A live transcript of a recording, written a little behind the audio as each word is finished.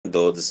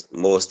those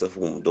most of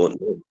whom don't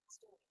know.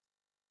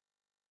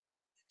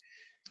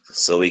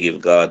 So we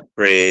give God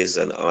praise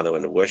and honor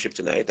and worship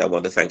tonight. I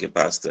want to thank you,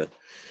 Pastor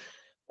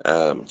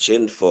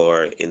Chin,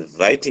 for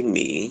inviting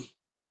me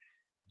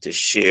to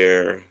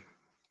share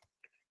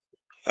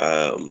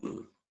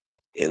um,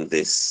 in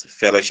this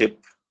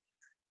fellowship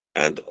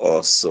and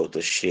also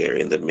to share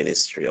in the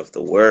ministry of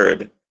the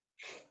word.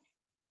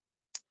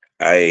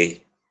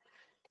 I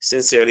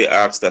sincerely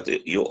ask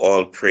that you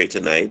all pray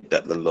tonight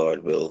that the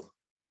Lord will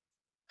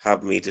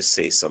have me to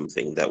say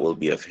something that will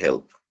be of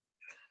help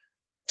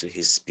to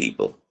his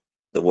people.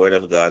 The word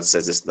of God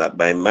says it's not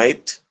by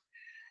might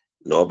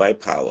nor by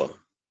power,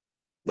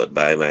 but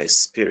by my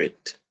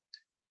spirit,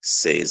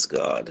 says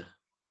God.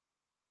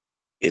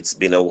 It's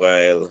been a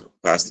while,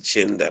 Pastor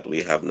Chin, that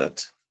we have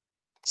not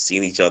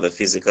seen each other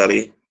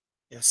physically,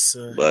 Yes,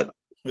 sir. but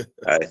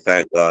I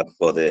thank God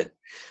for the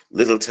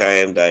little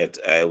time that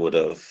I would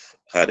have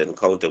had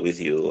encounter with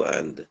you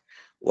and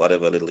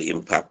whatever little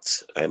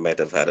impact I might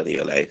have had on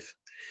your life.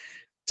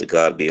 To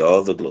God be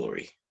all the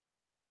glory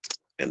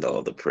and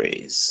all the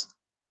praise.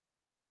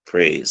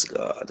 Praise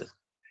God.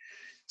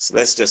 So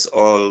let's just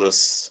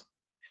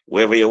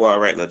wherever you are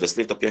right now, just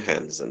lift up your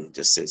hands and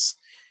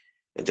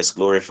just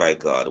glorify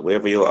God.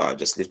 Wherever you are,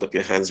 just lift up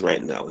your hands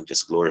right now and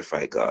just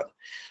glorify God.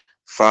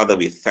 Father,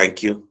 we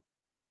thank you.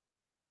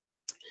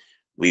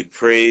 We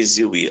praise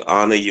you. We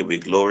honor you. We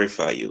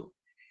glorify you.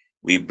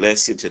 We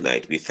bless you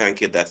tonight. We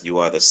thank you that you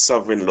are the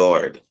sovereign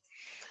Lord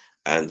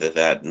and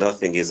that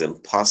nothing is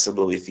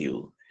impossible with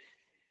you.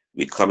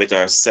 We commit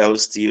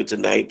ourselves to you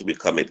tonight. We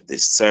commit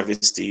this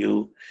service to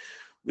you.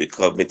 We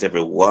commit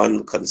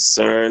everyone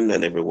concerned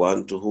and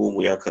everyone to whom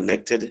we are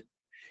connected.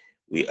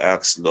 We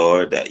ask,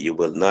 Lord, that you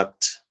will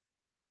not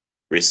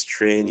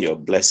restrain your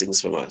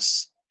blessings from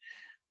us,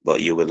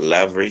 but you will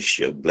lavish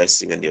your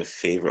blessing and your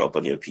favor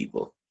upon your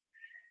people.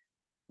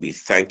 We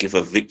thank you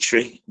for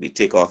victory. We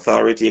take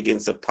authority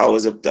against the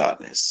powers of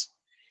darkness.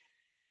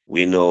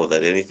 We know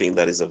that anything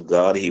that is of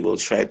God, he will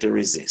try to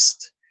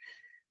resist.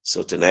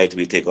 So tonight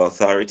we take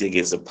authority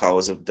against the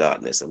powers of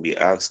darkness and we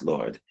ask,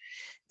 Lord,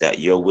 that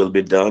your will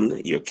be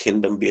done, your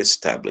kingdom be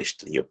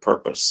established, and your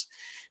purpose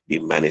be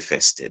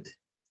manifested.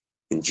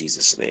 In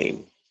Jesus'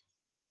 name,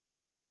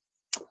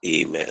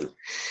 amen.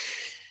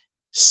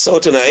 So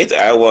tonight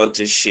I want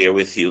to share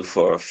with you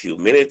for a few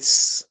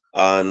minutes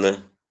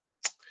on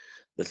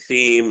the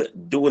theme,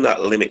 do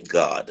not limit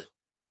God.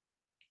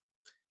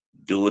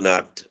 Do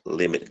not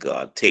limit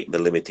God. Take the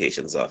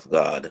limitations off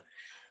God.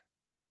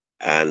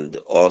 And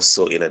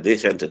also, in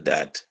addition to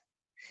that,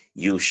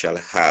 you shall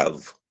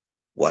have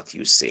what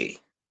you say.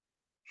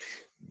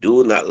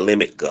 Do not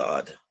limit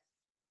God.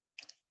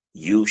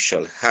 You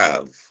shall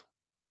have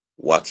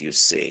what you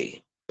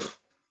say.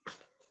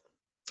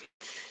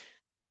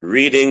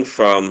 Reading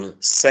from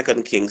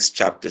 2 Kings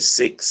chapter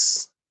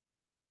 6.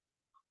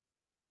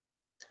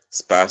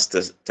 As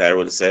Pastor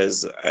Tyrone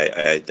says,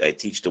 I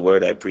teach the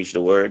word, I preach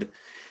the word.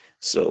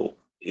 So,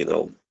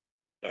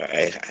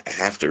 I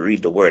have to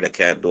read the word. I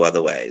can't do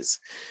otherwise.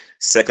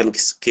 2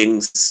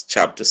 Kings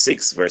chapter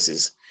 6,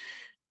 verses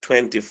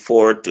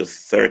 24 to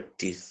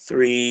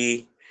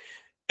 33.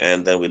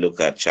 And then we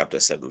look at chapter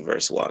 7,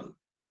 verse 1.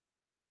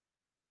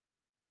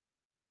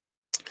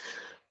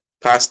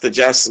 Pastor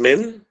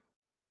Jasmine,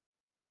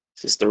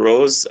 Sister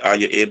Rose, are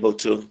you able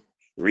to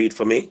read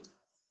for me?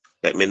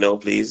 Let me know,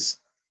 please.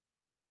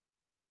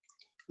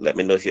 Let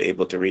me know if you're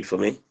able to read for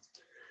me.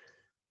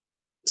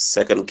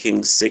 2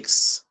 Kings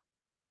 6,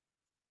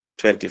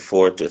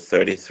 24 to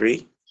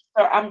 33.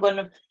 So I'm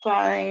gonna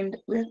find.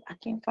 I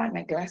can't find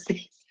my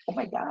glasses. Oh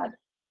my God!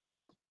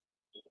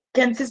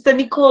 Can Sister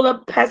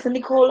Nicola, Pastor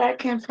Nicola? I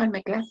can't find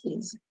my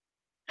glasses.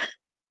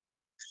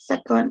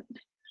 Second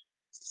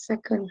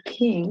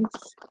Kings,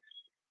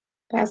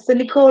 Pastor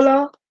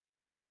Nicola.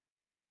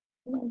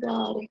 Oh my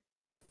God!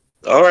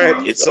 All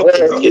right, it's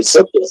okay. It's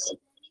okay.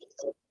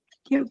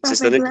 Can't find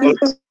Sister my Nicole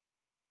glasses.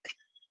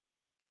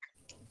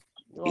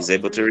 is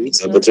able to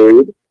read. Able to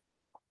read?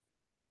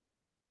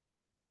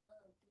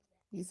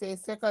 You say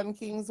 2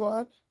 Kings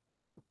what?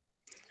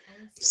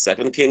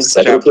 2 Kings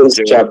 2 Kings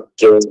chapter,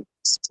 chapter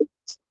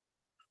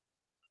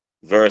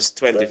verse verse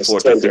 24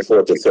 to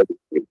 24 to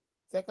 33.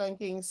 33. 2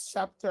 Kings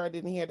chapter, I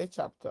didn't hear the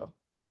chapter.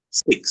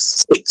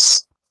 6,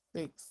 6.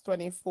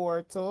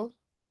 6:24 to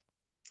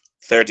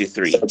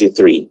 33.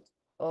 33.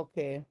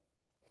 Okay.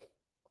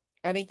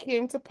 And it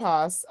came to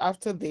pass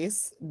after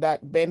this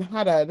that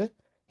Ben-Hadad,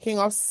 king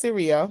of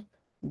Syria,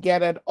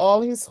 gathered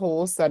all his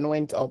hosts and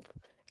went up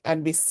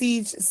and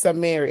besieged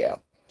Samaria.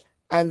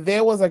 And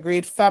there was a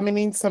great famine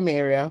in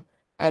Samaria,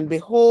 and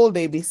behold,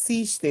 they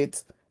besieged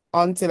it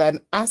until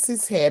an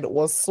ass's head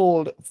was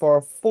sold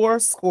for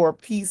 80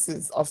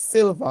 pieces of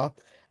silver,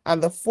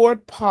 and the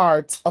fourth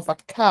part of a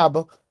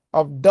cab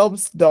of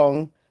dove's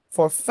dung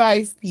for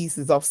 5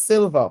 pieces of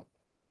silver.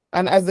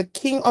 And as the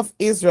king of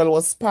Israel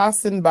was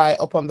passing by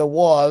upon the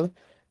wall,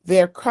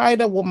 there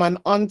cried a woman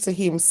unto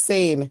him,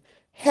 saying,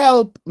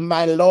 Help,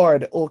 my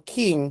lord, O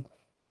king.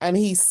 And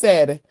he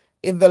said,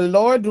 If the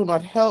Lord do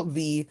not help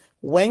thee,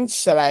 whence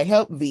shall I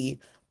help thee?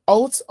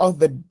 Out of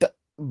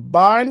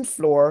barn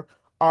floor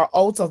or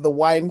out of the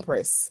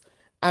winepress.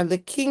 And the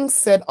king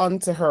said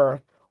unto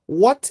her,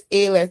 What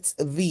aileth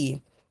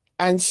thee?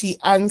 And she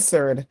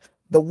answered,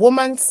 The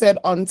woman said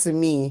unto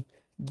me,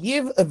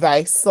 Give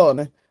thy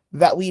son,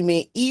 that we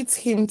may eat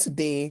him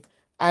today,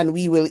 and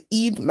we will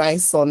eat my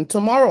son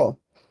tomorrow.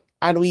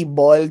 And we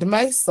boiled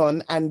my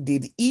son and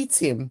did eat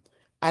him.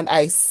 And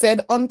I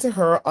said unto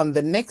her on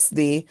the next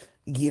day,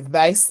 Give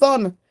thy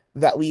son,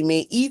 that we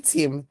may eat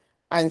him.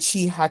 And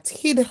she hath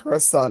hid her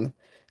son.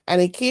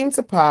 And it came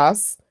to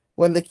pass,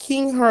 when the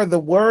king heard the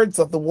words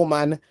of the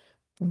woman,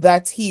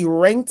 that he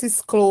rent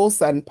his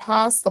clothes and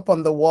passed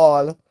upon the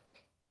wall.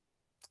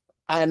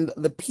 And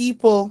the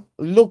people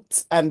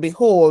looked, and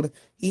behold,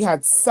 he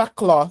had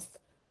sackcloth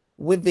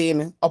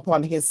within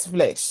upon his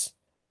flesh.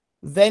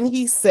 Then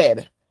he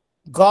said,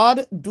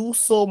 God do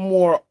so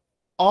more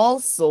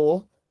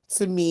also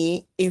to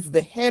me, if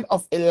the head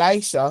of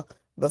Elisha,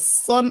 the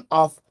son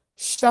of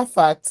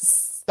Shaphat,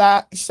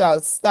 shall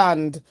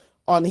stand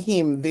on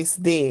him this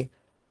day.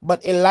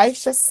 But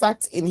Elisha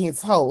sat in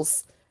his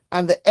house,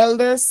 and the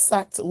elders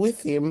sat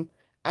with him,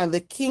 and the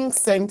king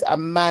sent a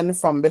man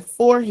from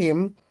before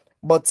him.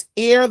 But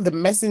ere the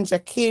messenger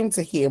came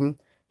to him,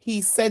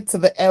 he said to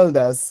the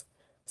elders,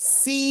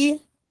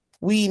 See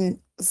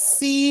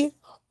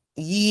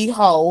ye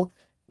how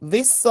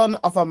this son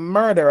of a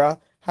murderer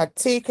had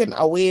taken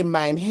away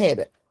mine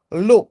head?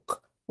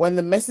 Look, when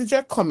the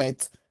messenger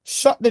cometh,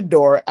 shut the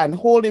door and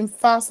hold him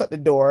fast at the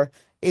door.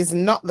 Is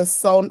not the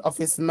sound of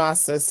his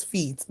master's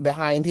feet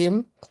behind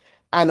him?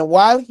 And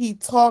while he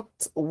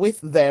talked with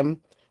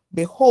them,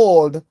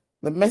 behold,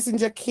 the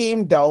messenger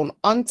came down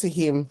unto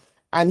him,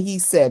 and he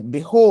said,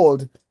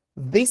 Behold,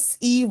 this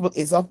evil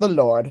is of the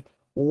Lord.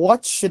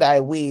 What should I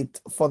wait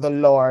for the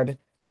Lord?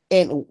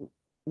 And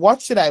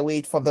what should I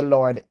wait for the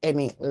Lord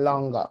any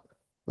longer?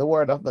 The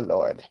word of the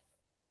Lord.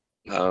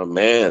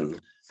 Amen.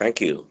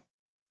 Thank you.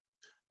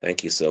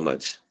 Thank you so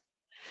much.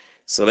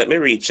 So let me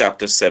read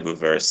chapter 7,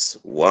 verse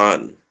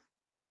 1.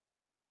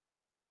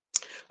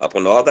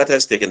 Upon all that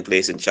has taken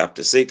place in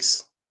chapter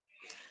 6,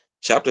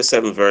 chapter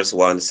 7, verse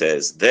 1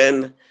 says,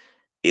 Then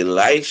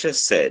Elisha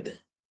said,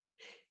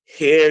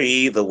 Hear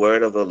ye the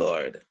word of the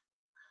Lord.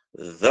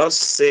 Thus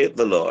saith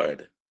the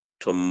Lord,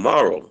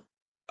 Tomorrow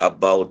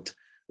about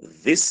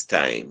this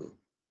time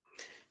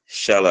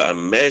shall a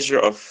measure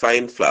of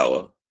fine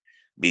flour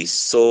be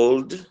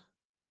sold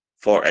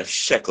for a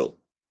shekel,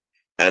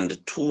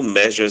 and 2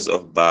 measures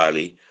of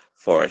barley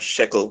for a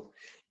shekel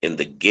in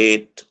the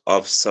gate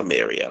of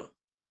Samaria.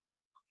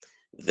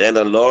 Then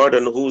a Lord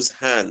on whose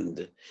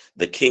hand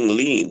the king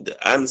leaned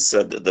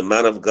answered the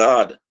man of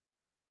God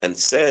and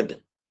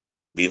said,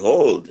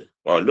 Behold,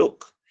 or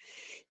look,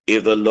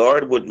 if the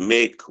Lord would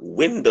make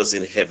windows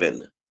in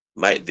heaven,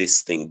 might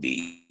this thing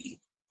be?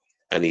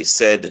 And he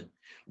said,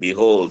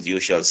 Behold, you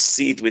shall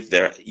see it with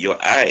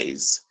your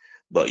eyes,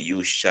 but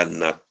you shall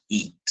not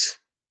eat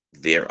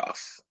thereof.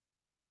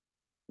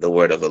 The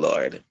word of the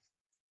Lord.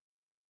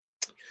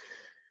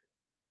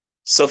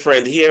 So,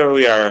 friend, here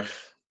we are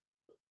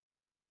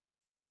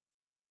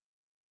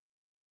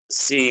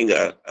seeing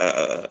a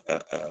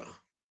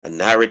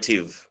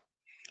narrative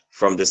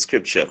from the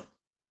scripture,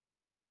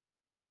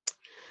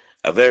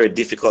 a very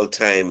difficult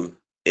time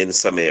in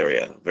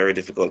Samaria, very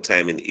difficult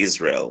time in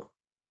Israel.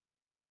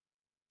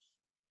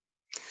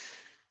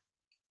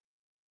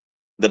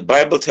 The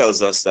Bible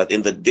tells us that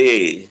in the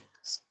day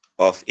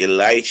of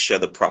Elisha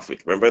the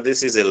prophet, remember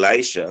this is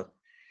Elisha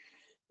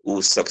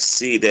who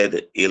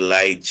succeeded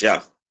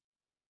Elijah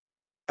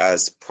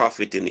as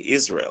prophet in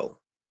Israel.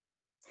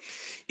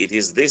 It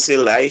is this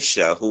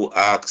Elisha who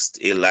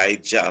asked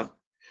Elijah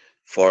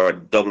for a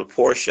double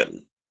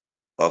portion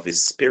of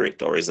his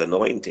spirit or his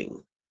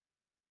anointing.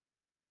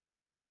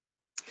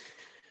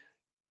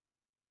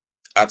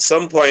 At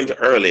some point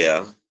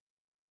earlier,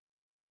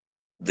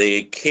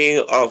 the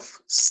king of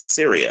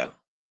Syria,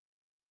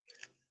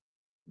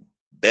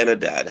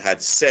 Benadad,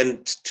 had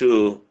sent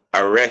to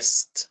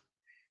arrest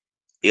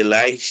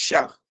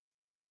Elisha.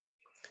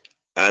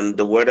 And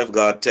the word of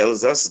God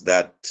tells us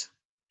that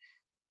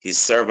his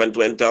servant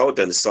went out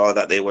and saw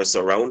that they were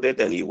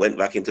surrounded, and he went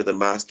back into the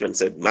master and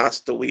said,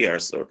 Master, we are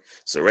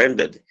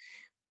surrendered.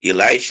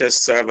 Elisha's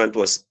servant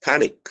was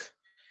panicked,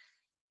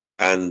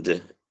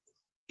 and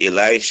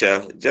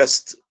Elisha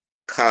just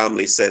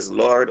calmly says,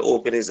 Lord,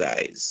 open his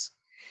eyes.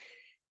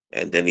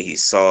 And then he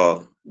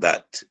saw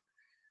that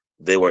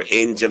there were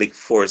angelic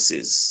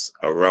forces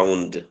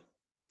around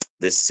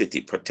the city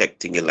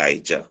protecting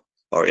Elijah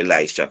or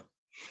Elisha.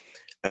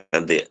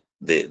 And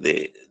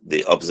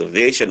the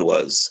observation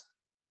was,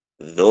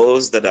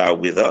 those that are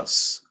with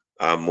us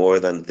are more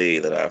than they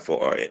that are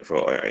for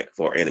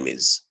our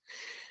enemies.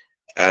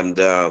 And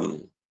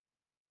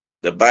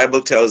the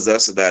Bible tells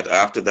us that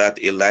after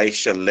that,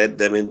 Elisha led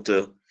them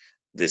into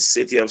the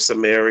city of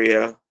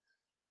Samaria,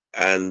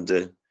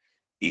 and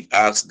he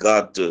asked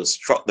God to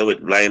struck them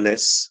with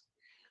blindness.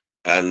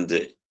 And,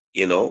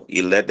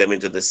 he led them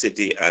into the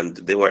city, and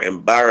they were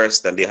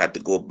embarrassed, and they had to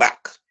go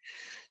back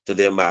to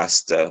their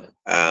master,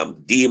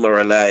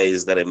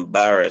 demoralized and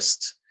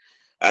embarrassed.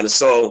 And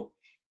so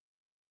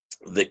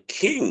the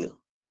king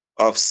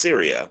of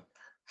Syria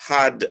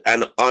had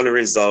an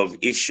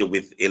unresolved issue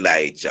with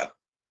Elijah,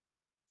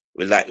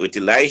 with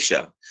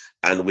Elisha,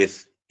 and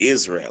with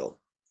Israel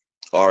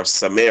or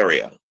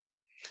Samaria.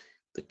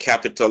 The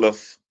capital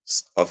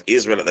of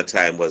Israel at the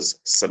time was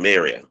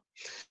Samaria.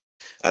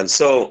 And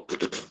so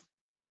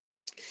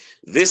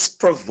this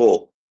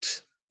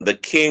provoked the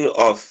king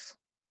of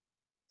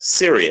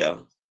Syria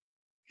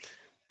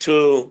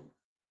to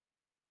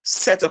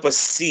set up a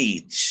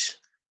siege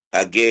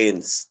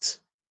against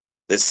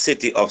the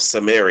city of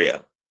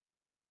Samaria.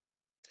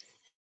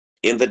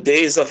 In the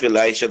days of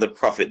Elisha the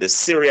prophet, the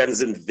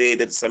Syrians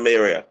invaded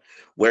Samaria,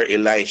 where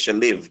Elisha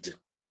lived.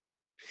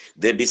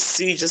 They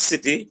besieged the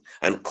city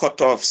and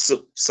cut off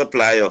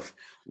supply of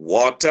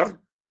water,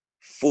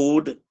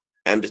 food,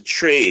 and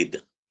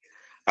trade.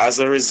 As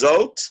a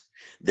result,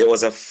 there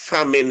was a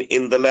famine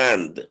in the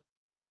land.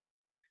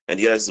 And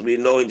yes, we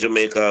know in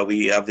Jamaica,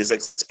 we have this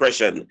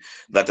expression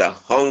that a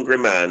hungry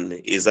man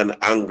is an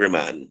angry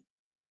man.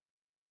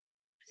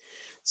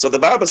 So the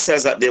Bible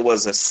says that there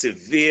was a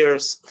severe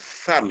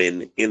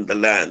famine in the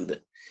land.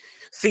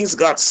 Things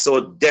got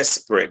so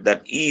desperate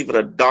that even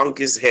a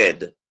donkey's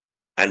head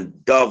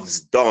and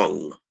dove's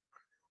dung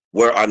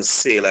were on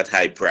sale at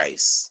high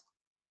price.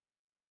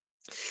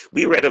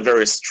 We read a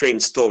very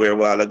strange story a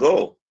while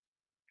ago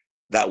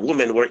that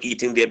women were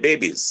eating their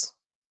babies.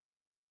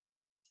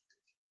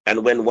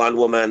 And when one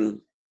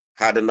woman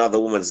had another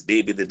woman's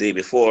baby the day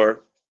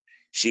before,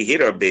 she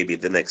hid her baby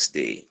the next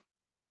day.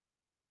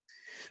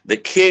 The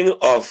king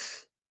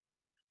of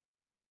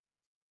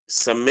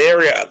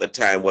Samaria at the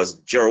time was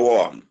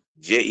Jeroboam,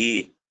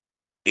 Jehoram,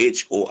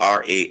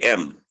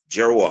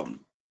 Jeroboam,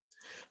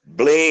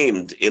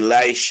 blamed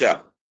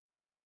Elisha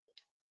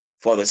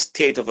for the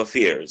state of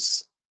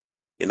affairs.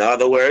 In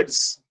other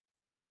words,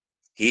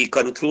 he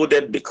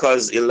concluded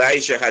because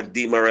Elisha had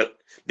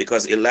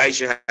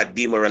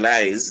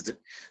demoralized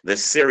the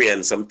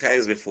Syrians some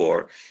times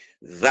before,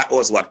 that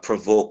was what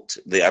provoked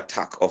the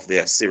attack of the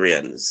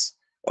Assyrians,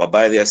 or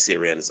by the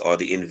Assyrians, or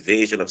the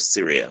invasion of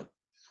Syria,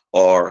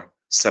 or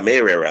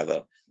Samaria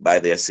rather, by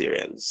the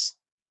Assyrians.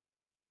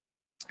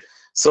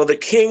 So the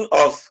king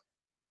of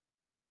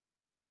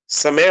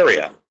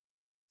Samaria,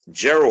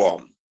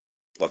 Jeroboam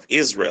of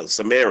Israel,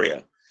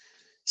 Samaria,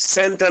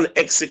 sent an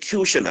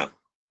executioner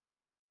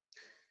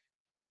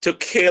to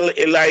kill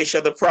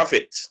Elisha the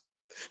prophet.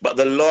 But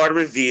the Lord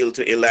revealed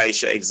to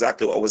Elisha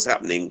exactly what was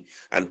happening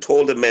and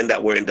told the men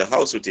that were in the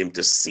house with him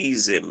to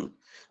seize him,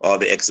 or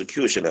the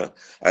executioner,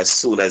 as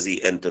soon as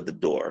he entered the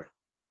door.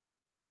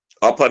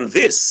 Upon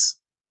this,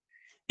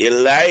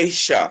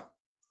 Elisha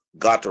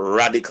got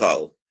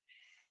radical.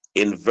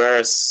 In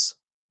verse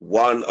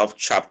 1 of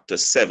chapter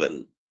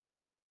 7,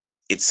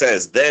 it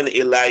says, Then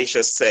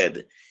Elisha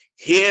said,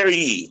 Hear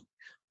ye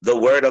the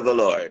word of the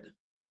Lord.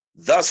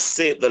 Thus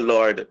saith the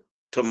Lord,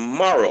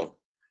 tomorrow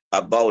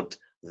about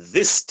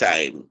this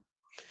time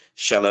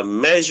shall a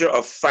measure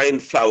of fine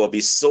flour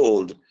be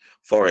sold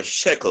for a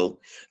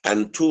shekel,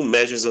 and 2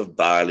 measures of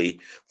barley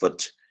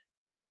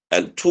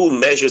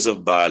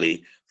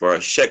for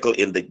a shekel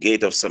in the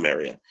gate of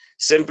Samaria.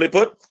 Simply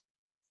put,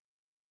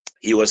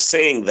 he was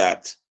saying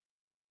that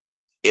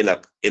in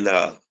a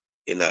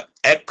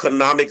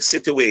economic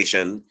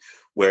situation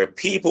where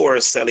people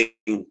were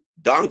selling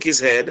donkey's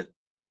head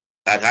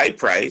at high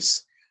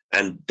price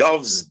and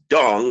dove's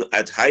dung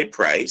at high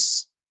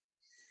price,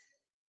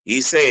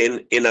 he's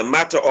saying in a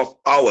matter of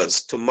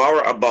hours,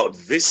 tomorrow about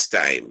this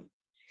time,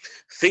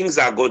 things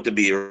are going to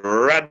be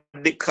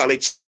radically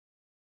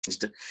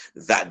changed,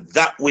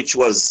 that which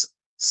was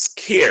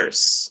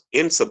scarce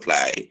in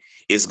supply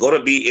is going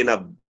to be in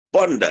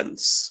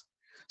abundance,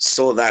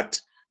 so that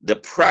the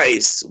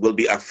price will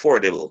be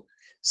affordable,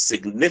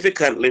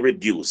 significantly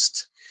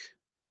reduced.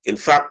 In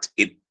fact,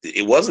 it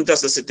wasn't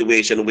just a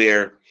situation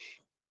where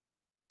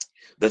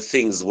the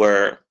things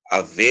were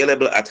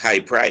available at high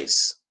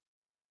price,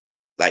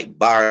 like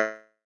barley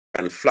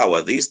and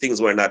flour. These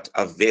things were not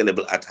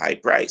available at high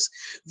price.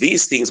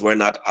 These things were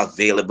not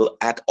available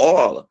at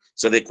all,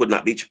 so they could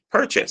not be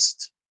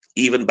purchased,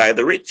 even by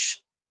the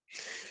rich.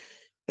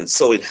 And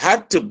so it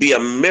had to be a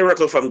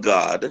miracle from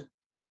God.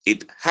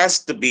 It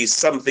has to be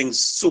something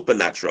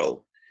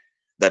supernatural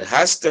that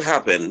has to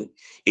happen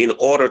in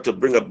order to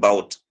bring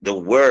about the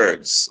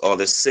words or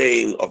the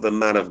saying of the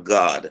man of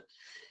God.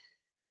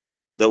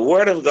 The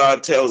word of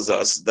God tells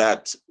us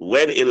that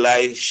when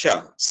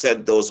Elisha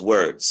said those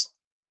words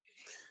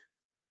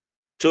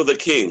to the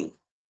king,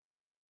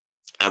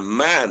 a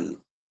man,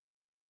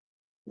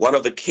 one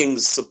of the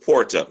king's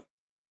supporter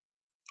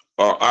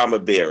or armor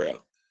bearer,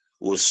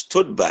 who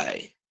stood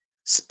by,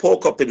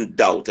 spoke up in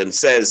doubt and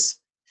says,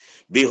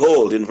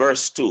 Behold, in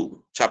verse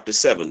 2, chapter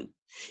 7,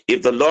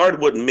 if the Lord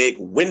would make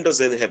windows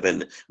in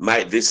heaven,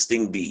 might this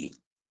thing be?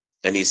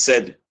 And he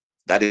said,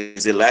 that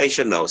is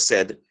Elisha now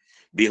said,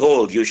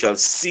 Behold, you shall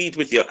see it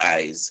with your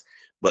eyes,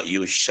 but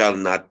you shall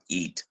not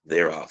eat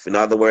thereof. In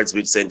other words,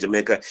 we'd say in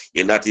Jamaica,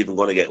 you're not even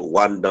going to get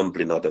one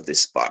dumpling out of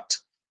this pot.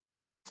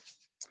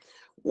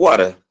 What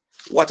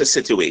a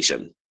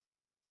situation.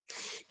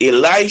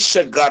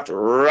 Elisha got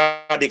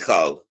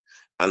radical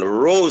and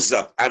rose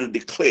up and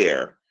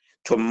declared,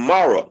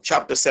 tomorrow,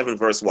 chapter 7,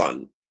 verse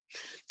 1,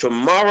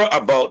 tomorrow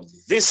about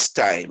this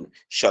time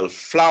shall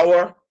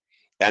flour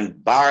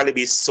and barley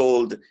be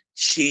sold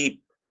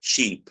cheap,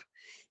 cheap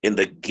in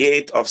the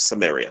gate of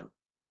Samaria.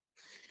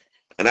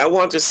 And I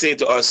want to say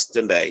to us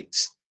tonight,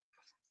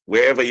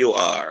 wherever you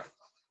are,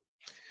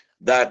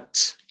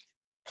 that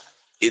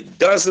it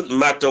doesn't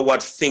matter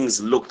what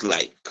things look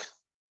like.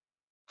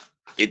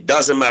 It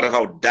doesn't matter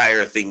how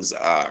dire things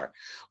are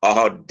or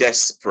how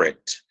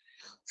desperate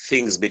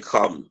things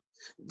become.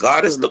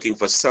 God is looking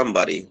for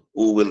somebody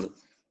who will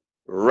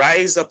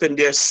rise up in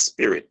their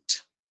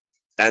spirit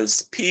and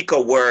speak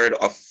a word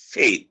of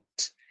faith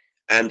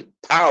and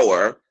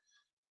power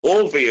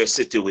over your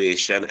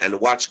situation and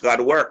watch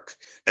God work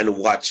and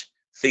watch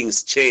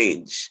things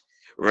change.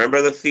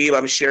 Remember the theme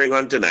I'm sharing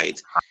on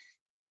tonight.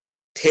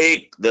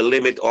 Take the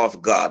limit off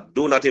God.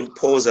 Do not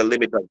impose a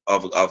limit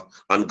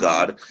on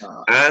God.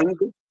 God.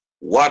 And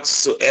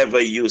whatsoever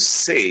you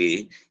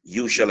say,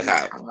 you shall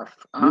have.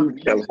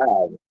 You shall Amen.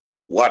 have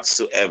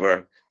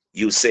whatsoever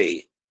you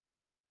say.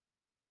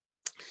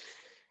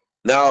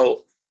 Now,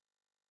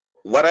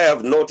 what I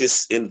have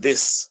noticed in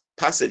this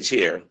passage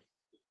here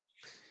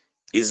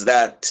is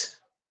that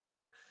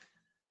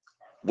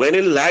when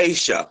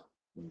Elisha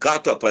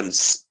got up and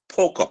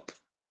spoke up,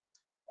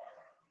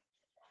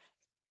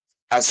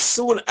 as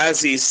soon as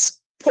he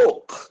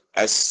spoke,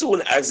 as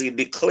soon as he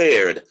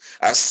declared,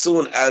 as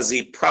soon as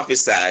he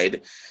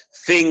prophesied,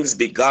 things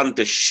began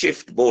to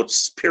shift both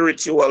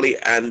spiritually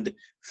and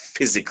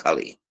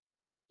physically.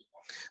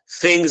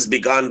 Things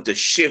began to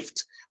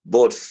shift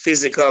both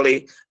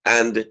physically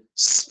and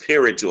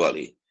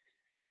spiritually.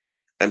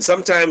 And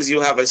sometimes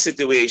you have a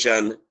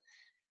situation,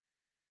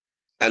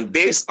 and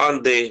based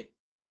on the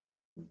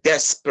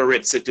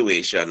desperate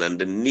situation and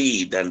the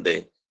need and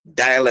the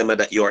dilemma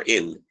that you're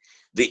in,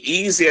 the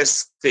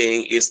easiest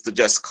thing is to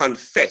just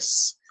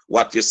confess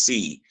what you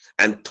see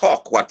and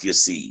talk what you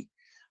see.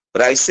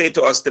 But I say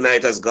to us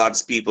tonight as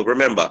God's people,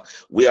 remember,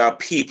 we are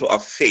people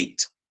of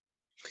faith.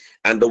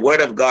 And the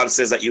word of God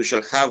says that you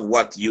shall have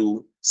what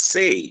you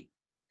say.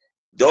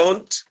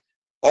 Don't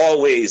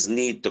always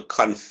need to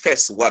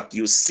confess what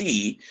you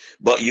see,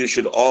 but you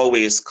should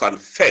always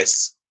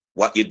confess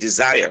what you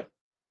desire,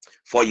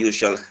 for you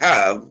shall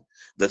have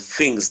the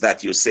things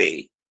that you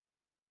say.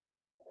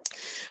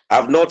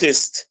 I've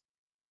noticed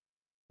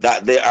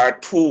that there are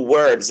two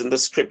words in the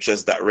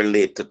scriptures that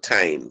relate to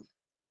time.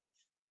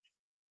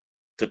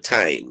 To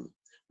time.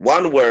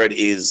 One word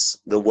is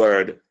the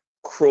word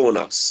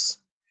chronos,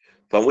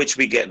 from which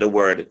we get the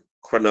word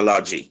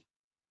chronology.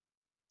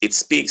 It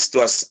speaks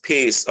to a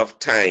space of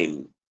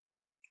time,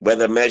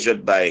 whether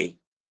measured by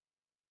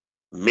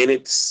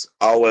minutes,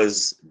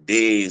 hours,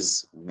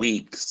 days,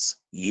 weeks,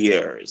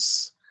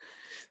 years.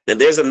 Then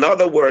there's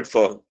another word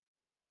for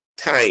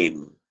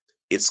time.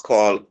 It's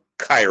called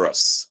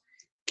kairos,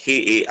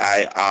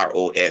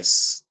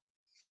 Kairos.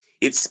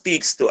 It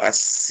speaks to a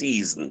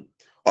season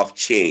of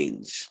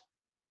change,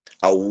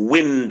 a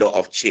window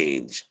of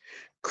change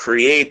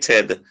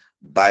created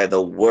by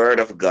the word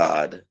of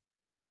God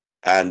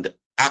and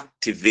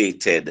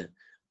activated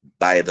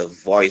by the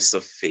voice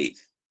of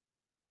faith.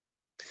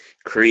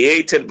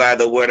 Created by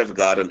the word of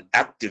God and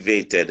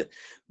activated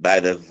by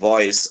the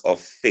voice of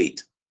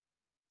faith.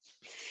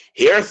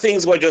 Here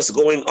things were just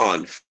going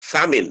on.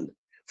 Famine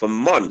for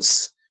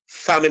months.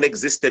 Famine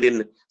existed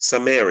in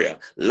Samaria.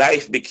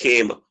 Life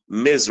became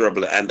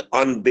miserable and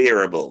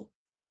unbearable.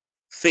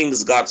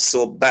 Things got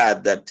so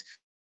bad that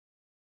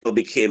people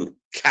became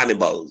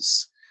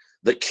cannibals.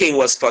 The king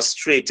was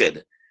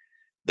frustrated.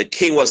 The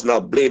king was now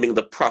blaming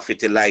the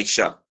prophet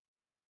Elisha.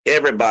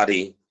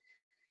 Everybody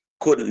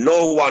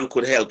no one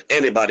could help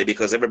anybody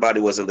because everybody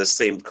was in the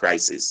same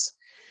crisis.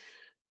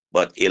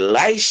 But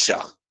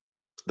Elisha,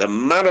 the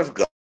man of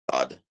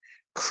God,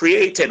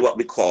 created what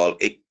we call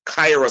a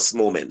kairos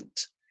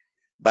moment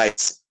by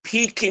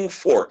speaking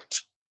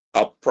forth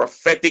a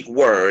prophetic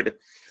word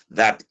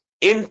that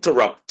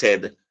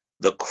interrupted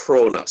the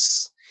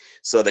chronos.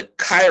 So the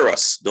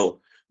kairos,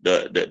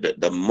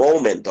 the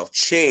moment of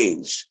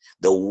change,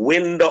 the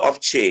window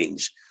of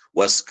change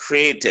was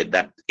created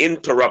that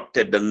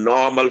interrupted the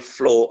normal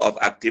flow of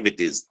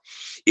activities.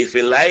 If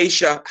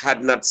Elisha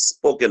had not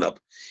spoken up,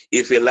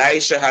 if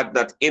Elisha had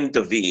not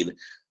intervened,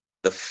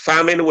 the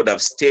famine would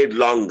have stayed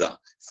longer.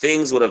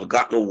 Things would have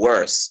gotten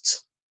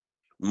worse.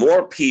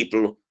 More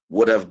people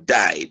would have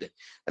died.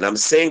 And I'm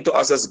saying to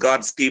us as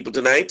God's people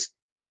tonight,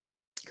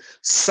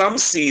 some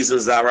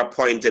seasons are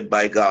appointed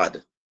by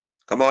God.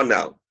 Come on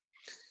now.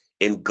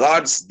 In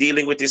God's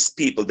dealing with his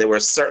people, there were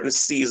certain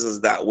seasons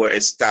that were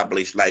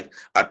established, like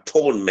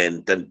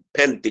atonement and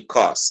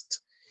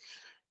Pentecost.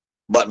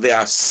 But there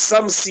are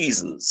some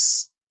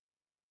seasons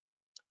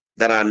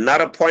that are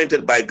not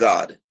appointed by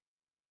God.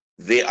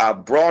 They are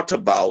brought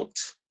about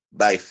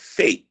by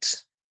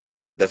faith,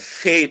 the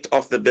faith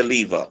of the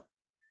believer.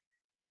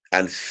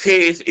 And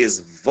faith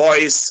is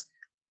voice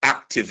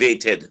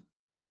activated.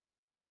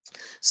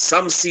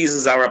 Some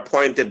seasons are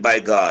appointed by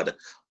God.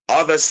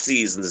 other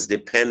seasons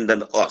depend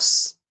on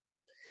us.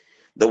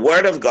 The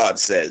word of God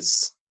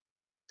says,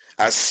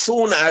 as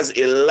soon as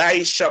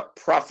Elisha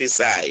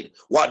prophesied,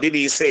 what did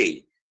he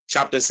say?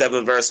 Chapter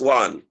 7, verse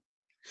 1.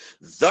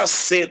 Thus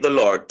saith the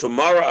Lord,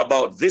 tomorrow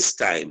about this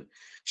time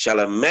shall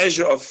a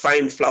measure of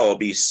fine flour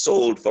be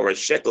sold for a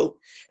shekel,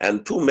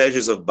 and 2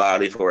 measures of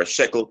barley for a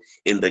shekel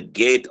in the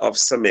gate of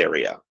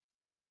Samaria.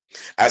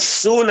 As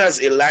soon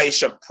as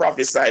Elisha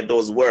prophesied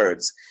those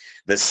words,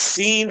 the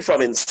scene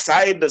from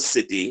inside the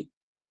city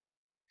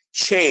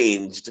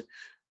changed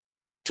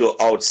to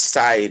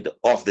outside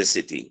of the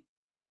city.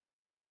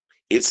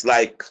 It's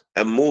like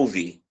a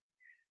movie,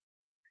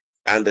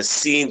 and the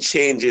scene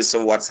changes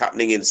from what's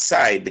happening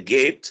inside the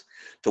gate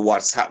to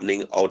what's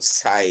happening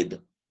outside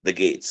the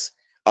gates.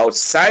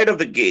 Outside of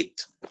the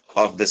gate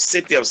of the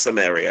city of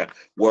Samaria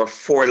were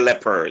 4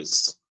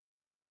 lepers.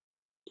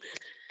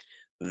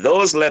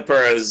 Those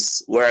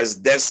lepers were as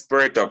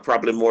desperate, or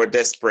probably more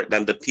desperate,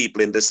 than the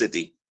people in the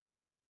city.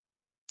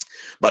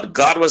 But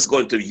God was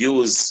going to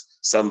use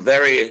some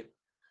very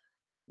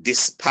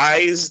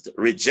despised,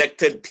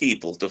 rejected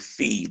people to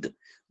feed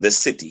the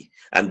city,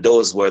 and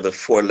those were the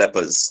 4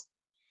 lepers.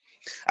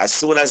 As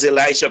soon as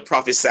Elisha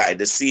prophesied,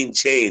 the scene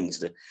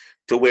changed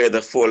to where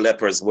the 4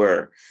 lepers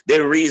were.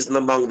 They reasoned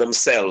among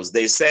themselves.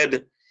 They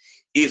said,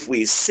 if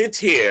we sit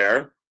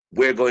here,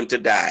 we're going to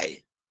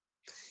die.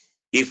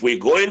 If we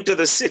go into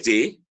the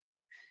city,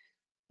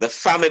 the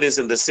families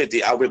in the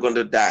city are we going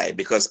to die,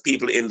 because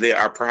people in there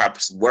are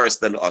perhaps worse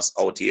than us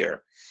out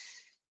here.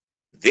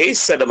 They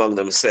said among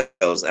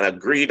themselves and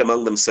agreed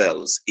among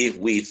themselves, if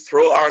we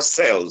throw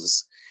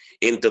ourselves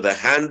into the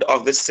hand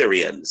of the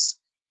Syrians,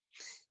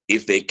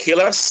 if they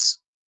kill us,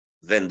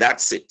 then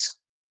that's it.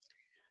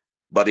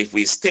 But if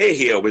we stay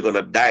here, we're going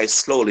to die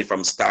slowly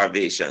from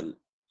starvation.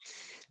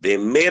 They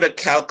made a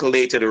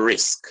calculated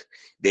risk.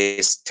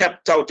 They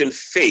stepped out in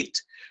faith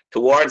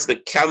towards the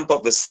camp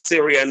of the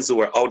Syrians who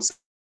were outside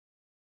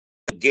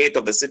the gate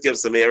of the city of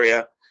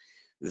Samaria.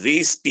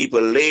 These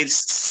people laid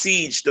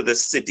siege to the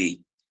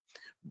city,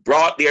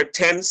 brought their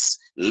tents,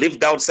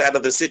 lived outside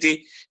of the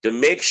city to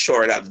make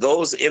sure that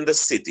those in the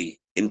city,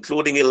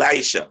 including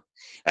Elisha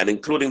and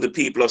including the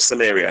people of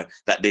Samaria,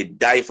 that they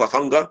die for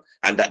hunger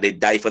and that they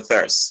die for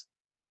thirst.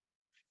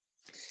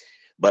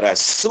 But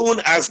as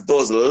soon as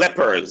those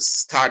lepers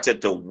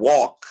started to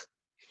walk,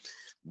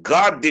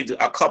 God did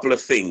a couple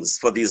of things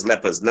for these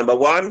lepers. Number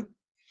one,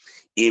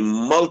 he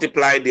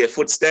multiplied their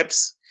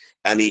footsteps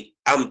and he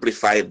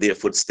amplified their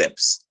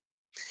footsteps.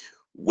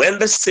 When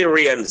the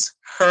Syrians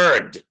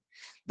heard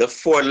the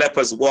 4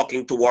 lepers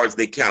walking towards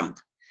the camp,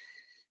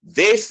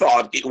 they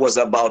thought it was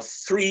about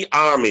 3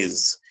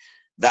 armies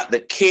that the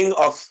king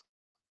of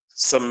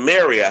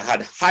Samaria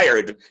had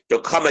hired to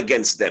come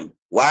against them.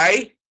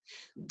 Why?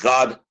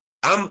 God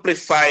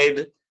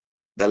amplified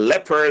the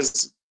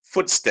lepers'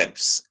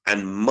 footsteps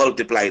and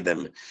multiplied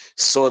them,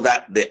 so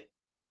that the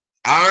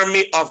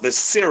army of the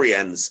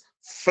Syrians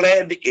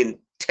fled in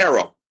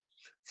terror,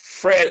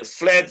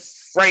 fled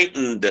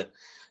frightened.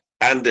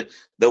 And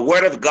the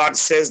word of God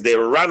says they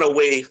ran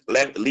away,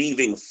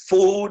 leaving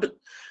food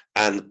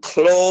and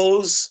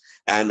clothes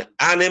and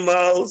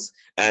animals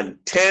and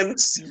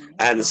tents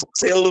and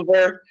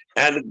silver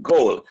and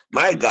gold.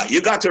 My God,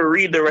 you got to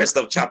read the rest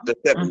of chapter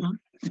 7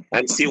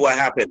 and see what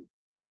happened.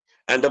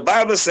 And the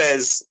Bible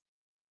says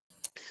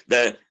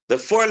the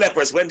 4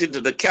 lepers went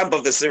into the camp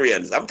of the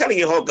Syrians. I'm telling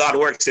you how God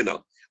works, you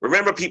know.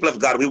 Remember, people of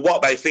God, we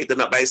walk by faith and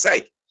not by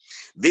sight.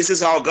 This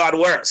is how God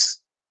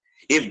works.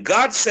 If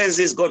God says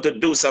he's going to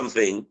do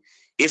something,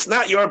 it's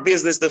not your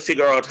business to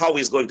figure out how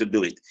he's going to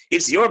do it.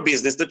 It's your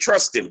business to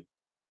trust him.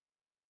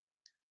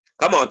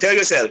 Come on, tell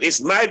yourself, it's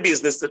my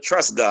business to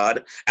trust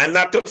God and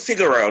not to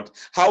figure out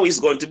how he's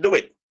going to do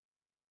it.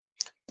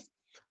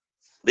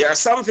 There are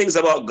some things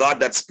about God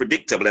that's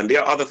predictable, and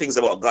there are other things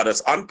about God that's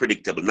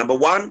unpredictable. Number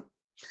one,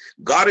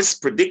 God is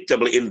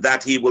predictable in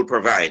that he will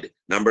provide.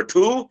 Number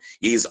two,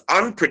 he is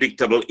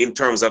unpredictable in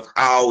terms of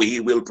how he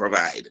will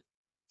provide.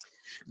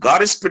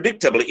 God is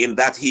predictable in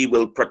that he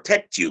will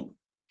protect you,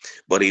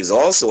 but he's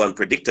also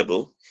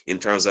unpredictable in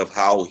terms of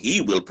how he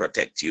will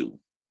protect you.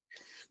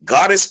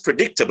 God is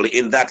predictable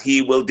in that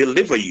he will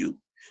deliver you,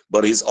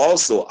 but he's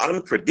also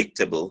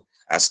unpredictable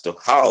as to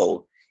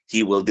how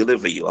he will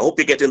deliver you. I hope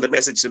you're getting the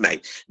message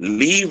tonight.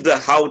 Leave the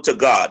how to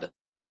God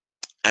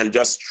and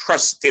just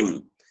trust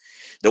him.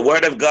 The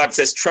word of God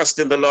says, trust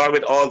in the Lord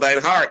with all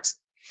thine heart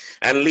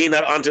and lean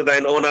not unto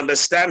thine own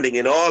understanding.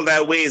 In all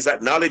thy ways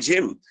acknowledge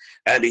him,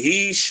 and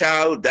he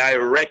shall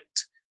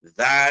direct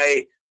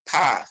thy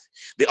path.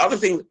 The other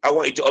thing I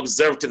want you to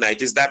observe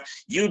tonight is that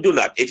you do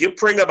not, if you're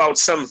praying about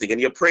something and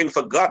you're praying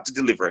for God to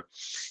deliver,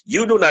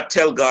 you do not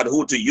tell God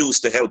who to use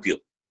to help you.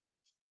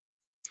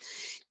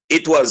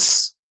 It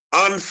was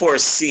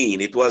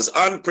unforeseen, it was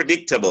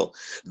unpredictable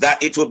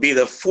that it would be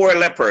the 4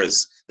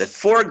 lepers, the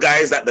 4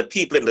 guys that the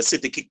people in the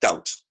city kicked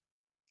out.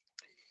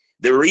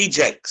 The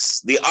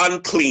rejects, the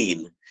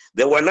unclean.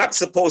 They were not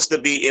supposed to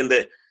be in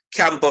the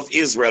camp of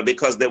Israel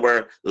because they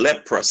were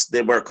leprous.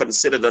 They were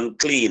considered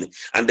unclean,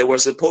 and they were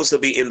supposed to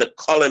be in the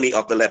colony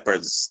of the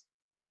lepers.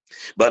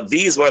 But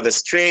these were the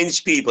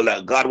strange people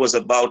that God was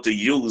about to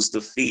use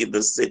to feed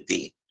the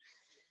city.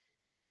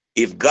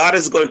 If God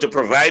is going to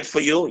provide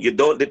for you, you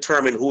don't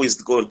determine who is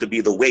going to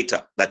be the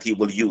waiter that he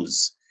will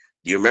use.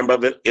 Do you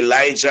remember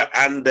Elijah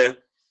and at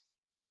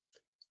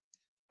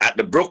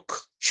the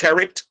brook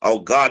Cherith, how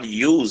God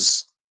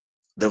used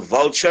the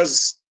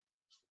vultures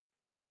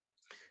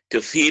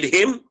to feed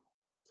him?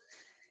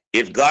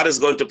 If God is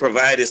going to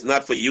provide, it's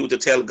not for you to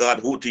tell God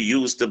who to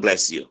use to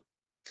bless you.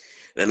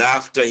 And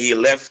after he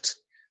left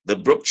the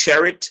brook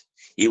Cherith,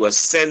 he was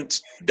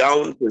sent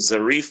down to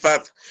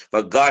Zarephath.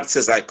 But God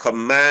says, I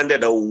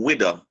commanded a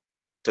widow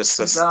to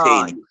sustain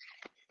God. you.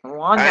 Come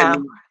on I now.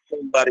 need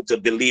somebody to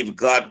believe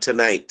God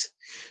tonight.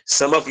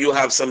 Some of you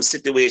have some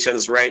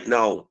situations right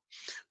now,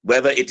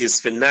 whether it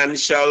is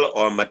financial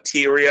or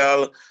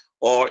material,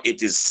 or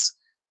it is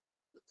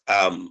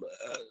um,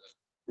 uh,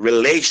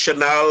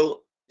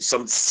 relational,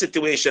 some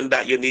situation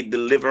that you need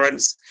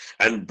deliverance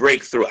and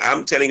breakthrough.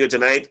 I'm telling you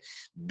tonight,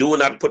 do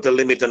not put a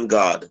limit on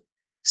God.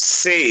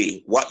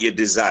 Say what you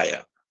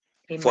desire,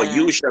 for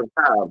you Amen. shall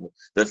have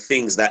the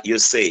things that you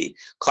say.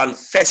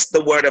 Confess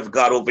the word of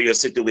God over your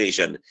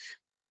situation.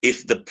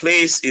 If the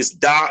place is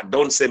dark,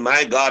 don't say,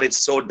 my God,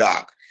 it's so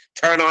dark.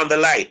 Turn on the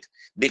light.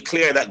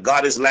 Declare that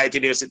God is light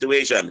in your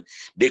situation.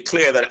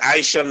 Declare that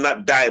I shall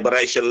not die, but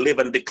I shall live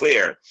and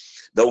declare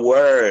the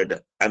word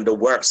and the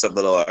works of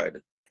the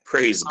Lord.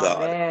 Praise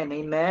God. Amen.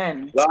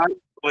 Amen. God is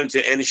going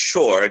to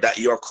ensure that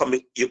you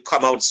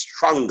come out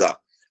stronger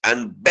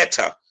and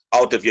better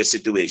out of your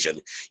situation.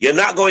 You're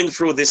not going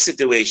through this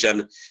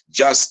situation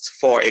just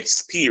for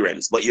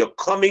experience, but you're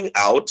coming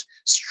out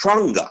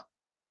stronger.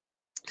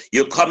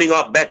 You're coming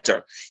out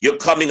better. You're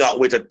coming out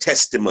with a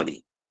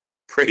testimony.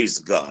 Praise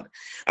God.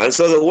 And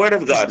so the word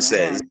of God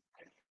says, Amen.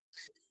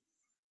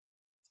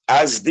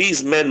 as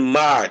these men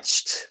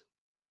marched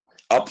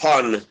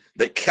upon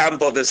the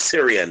camp of the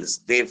Syrians,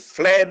 they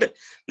fled,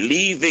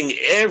 leaving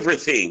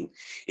everything.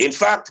 In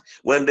fact,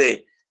 when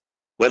the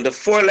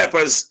four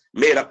lepers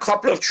made a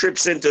couple of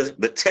trips into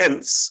the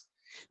tents,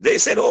 they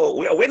said, oh,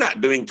 we're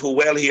not doing too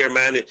well here,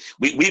 man.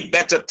 We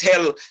better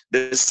tell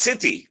the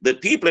city, the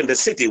people in the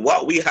city,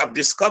 what we have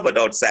discovered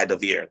outside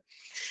of here.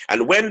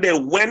 And when they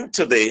went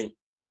to the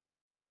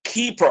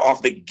keeper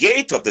of the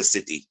gate of the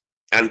city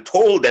and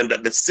told them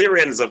that the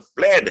Syrians have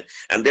fled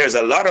and there's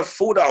a lot of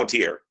food out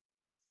here,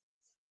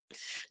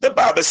 the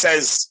Bible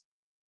says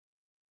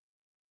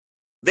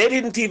they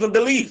didn't even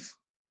believe.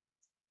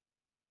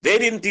 They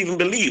didn't even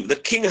believe. The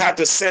king had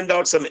to send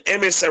out some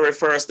emissary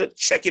first to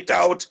check it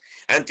out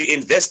and to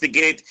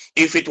investigate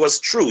if it was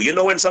true. You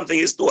know, when something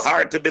is too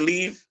hard to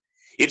believe,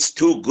 it's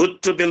too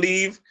good to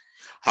believe.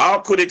 How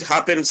could it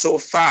happen so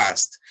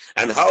fast?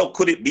 And how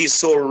could it be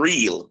so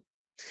real?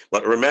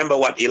 But remember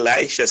what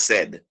Elisha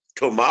said,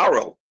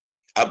 tomorrow,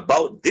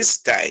 about this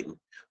time,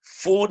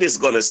 food is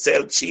going to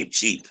sell cheap,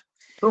 cheap.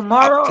 A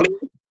Tomorrow.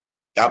 place,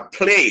 a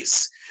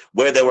place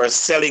where they were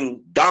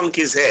selling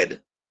donkey's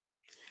head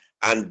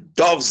and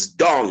dove's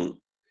dung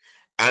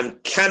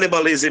and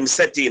cannibalism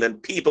set in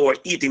and people were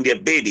eating their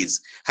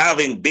babies,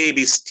 having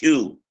baby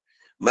stew.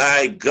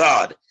 My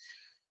God.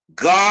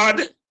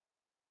 God,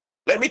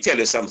 let me tell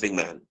you something,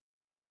 man.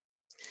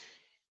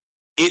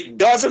 It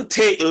doesn't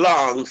take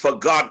long for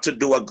God to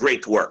do a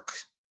great work.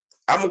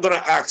 I'm going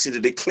to ask you to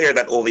declare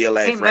that over your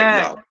life right Amen.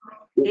 now.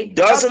 It It doesn't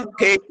doesn't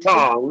take take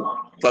long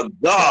long for for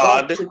God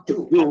God to to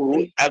do a do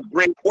great. a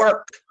great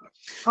work.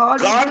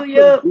 God can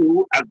Hallelujah.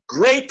 do a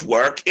great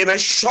work in a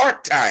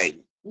short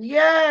time.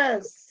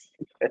 Yes.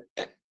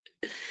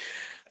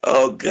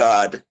 Oh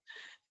God,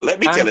 let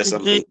me tell Thank you you, Jesus.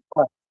 something.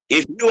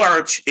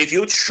 If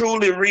you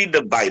truly read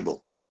the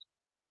Bible,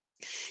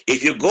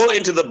 if you go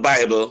into the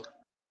Bible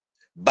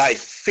by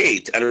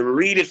faith and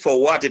read it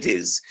for what it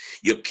is,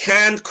 you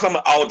can't come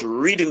out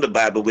reading the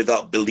Bible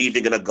without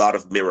believing in a God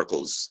of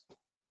miracles.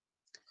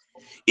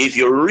 If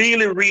you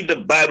really read the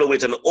Bible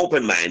with an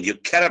open mind, you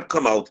cannot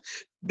come out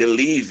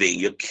believing,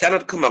 you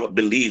cannot come out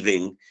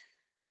believing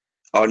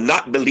or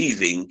not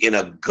believing in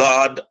a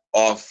God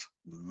of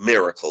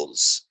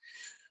miracles.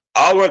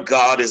 Our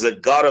God is a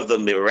God of the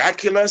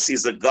miraculous.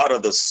 He's a God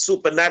of the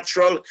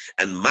supernatural.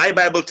 And my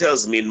Bible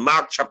tells me in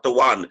Mark chapter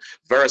 1,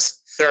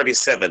 verse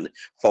 37,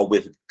 for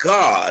with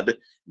God,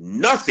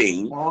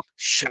 nothing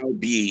shall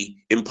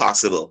be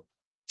impossible.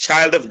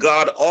 Child of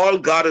God, all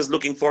God is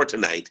looking for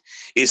tonight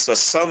is for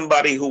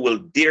somebody who will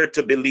dare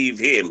to believe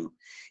him.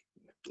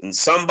 And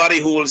somebody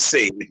who will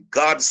say, if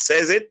God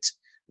says it,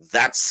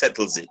 that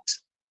settles it.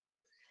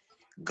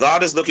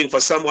 God is looking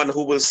for someone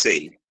who will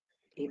say,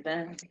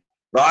 Amen.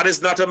 God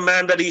is not a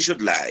man that he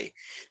should lie,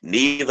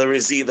 neither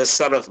is he the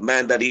son of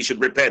man that he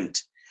should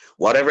repent.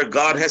 Whatever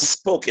God has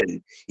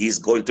spoken, he's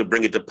going to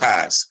bring it to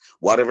pass.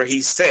 Whatever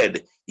he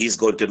said, he's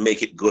going to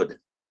make it good.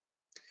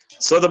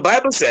 So the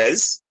Bible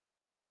says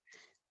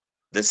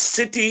the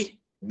city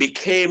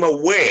became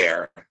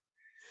aware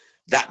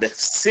that the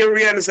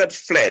Syrians had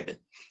fled,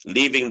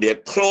 leaving their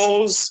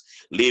clothes,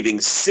 leaving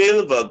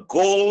silver,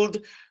 gold,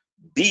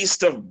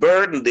 beasts of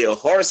burden, their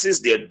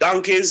horses, their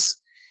donkeys,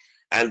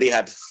 and they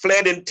had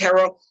fled in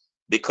terror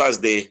because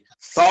they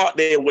thought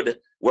they would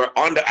were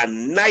under a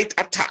night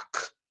attack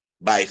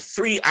by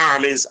 3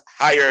 armies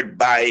hired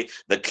by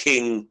the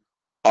king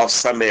of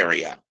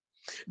Samaria.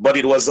 But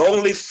it was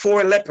only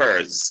 4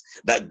 lepers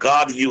that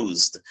God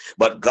used.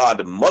 But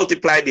God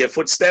multiplied their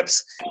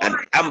footsteps and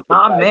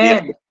amplified their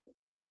Amen.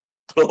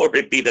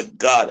 glory be to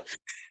God.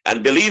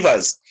 And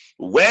believers,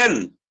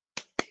 when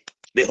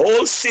the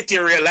whole city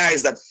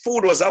realized that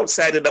food was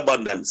outside in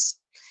abundance,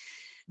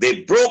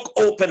 they broke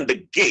open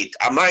the gate.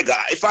 Oh my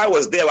God, if I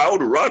was there, I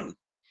would run.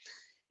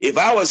 If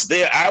I was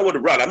there, I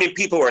would run. I mean,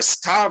 people were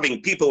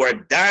starving, people were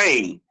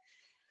dying,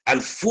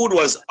 and food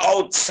was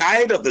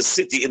outside of the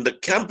city in the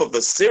camp of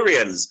the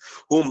Syrians,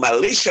 who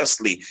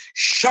maliciously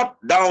shut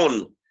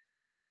down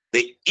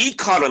the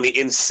economy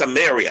in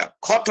Samaria,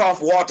 cut off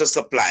water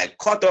supply,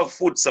 cut off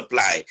food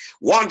supply,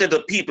 wanted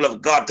the people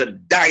of God to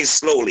die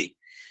slowly.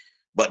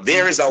 But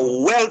there is a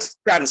wealth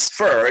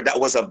transfer that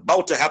was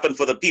about to happen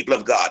for the people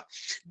of God.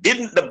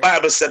 Didn't the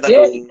Bible say that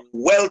Yeah. the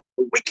wealth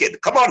was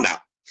wicked? Come on now.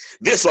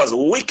 This was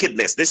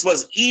wickedness. This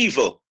was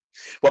evil.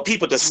 For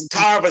people to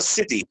starve a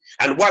city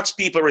and watch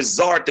people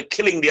resort to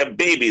killing their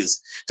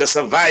babies to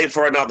survive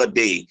for another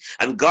day.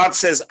 And God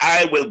says,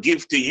 I will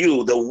give to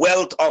you the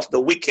wealth of the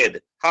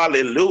wicked.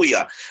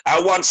 Hallelujah.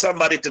 I want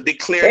somebody to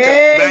declare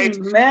tonight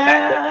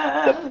that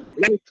the Amen.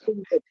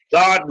 blessing of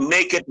God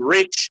make it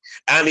rich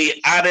and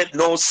he added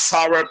no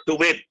sorrow to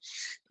it.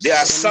 There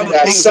are some Amen.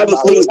 There are things that some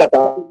are things locked that up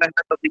are in the hand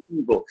of the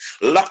evil,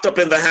 locked up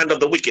in the hand of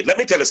the wicked. Let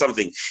me tell you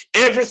something.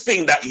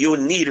 Everything that you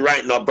need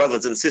right now,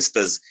 brothers and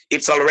sisters,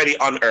 it's already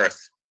on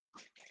earth.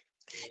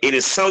 It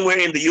is somewhere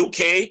in the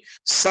UK,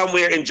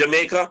 somewhere in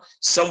Jamaica,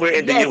 somewhere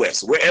in the yes,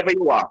 US, wherever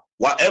you are.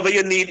 Whatever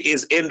you need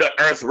is in the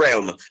earth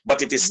realm,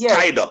 but it is yes.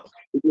 tied up,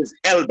 it is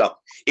held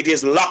up, it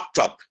is locked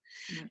up.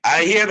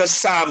 I hear the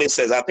psalm, it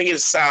says, I think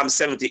it's Psalm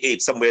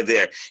 78, somewhere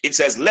there. It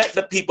says, let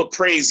the people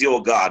praise you, O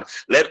God.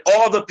 Let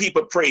all the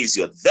people praise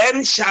you.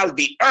 Then shall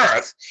the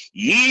earth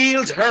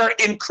yield her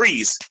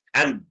increase,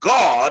 and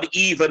God,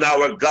 even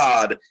our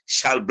God,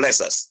 shall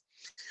bless us.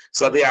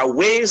 So there are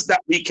ways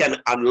that we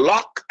can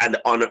unlock and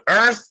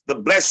unearth the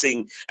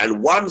blessing,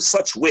 and one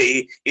such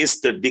way is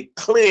to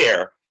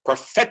declare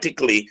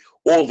prophetically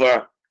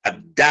over a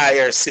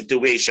dire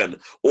situation,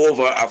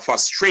 over a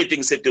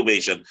frustrating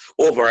situation,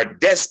 over a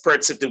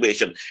desperate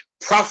situation.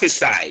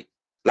 Prophesy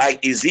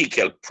like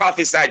Ezekiel,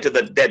 prophesy to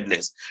the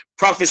deadness,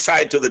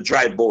 prophesy to the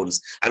dry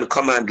bones, and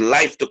command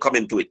life to come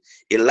into it.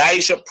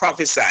 Elijah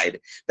prophesied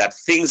that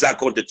things are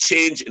going to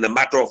change in a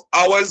matter of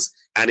hours,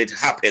 and it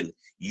happened.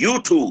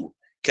 You too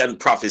can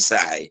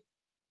prophesy.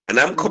 And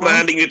I'm Mhm.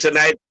 commanding you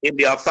tonight in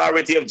the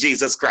authority of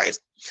Jesus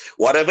Christ.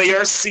 Whatever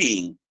you're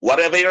seeing,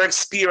 whatever you're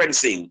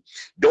experiencing,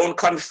 don't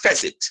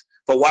confess it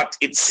for what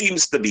it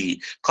seems to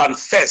be.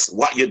 Confess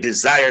what you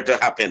desire to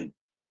happen.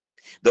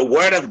 The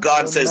word of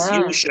God says,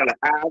 you Amen. shall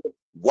have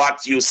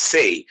what you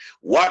say.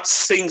 What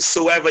things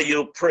soever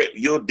you pray,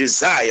 you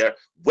desire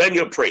when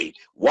you pray.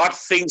 What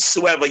things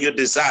soever you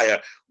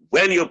desire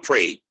when you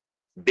pray,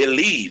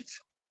 believe,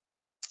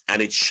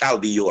 and it shall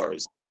be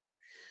yours.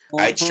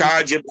 I Mhm.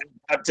 charge you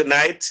by God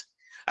tonight.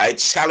 I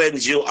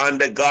challenge you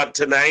under God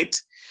tonight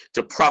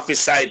to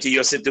prophesy to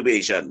your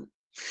situation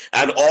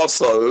and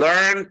also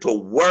learn to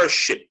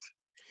worship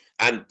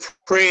and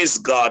praise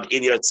God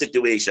in your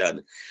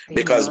situation.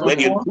 Because when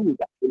Amen. you Mhm. do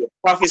that, when you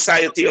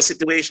prophesy to your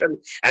situation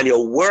and you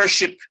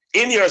worship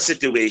in your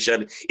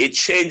situation, it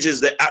changes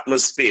the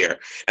atmosphere.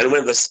 And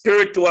when the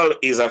spiritual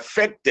is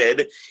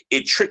affected,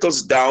 it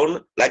trickles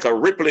down like a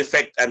ripple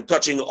effect and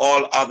touching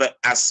all other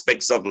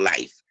aspects of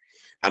life.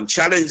 I'm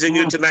challenging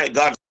you Mhm. tonight,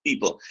 God's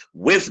people.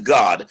 With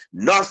God,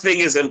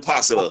 nothing is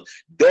impossible.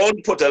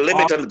 Don't put a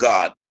limit on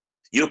God.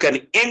 You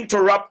can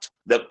interrupt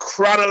the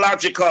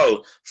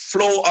chronological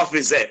flow of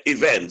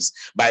events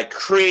by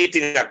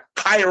creating a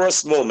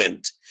kairos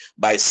moment,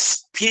 by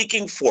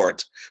speaking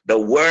forth the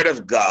word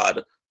of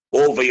God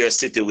over your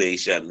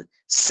situation.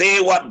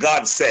 Say what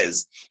God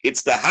says.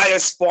 It's the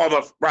highest form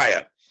of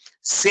prayer.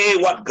 Say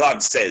what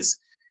God says.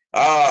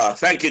 Ah,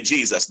 thank you,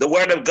 Jesus. The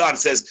word of God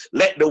says,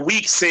 let the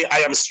weak say, I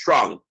am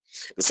strong.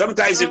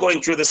 Sometimes you're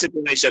going through the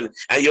situation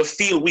and you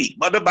feel weak,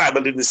 but the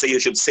Bible didn't say you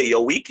should say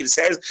you're weak. It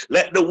says,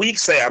 let the weak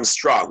say, I'm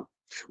strong.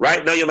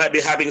 Right now, you might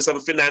be having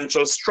some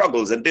financial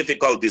struggles and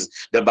difficulties.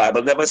 The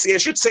Bible never says you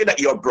should say that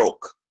you're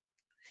broke.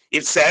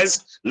 It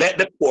says, let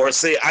the poor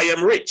say, I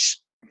am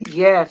rich.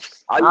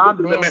 Yes. Are you getting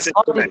the Amen. message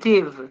tonight?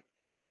 Positive.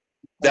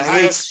 The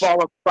highest Rich.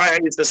 form of prayer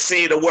is to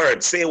say the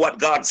word, say what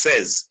God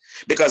says,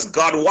 because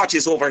God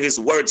watches over his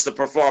words to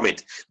perform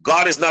it.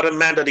 God is not a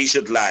man that he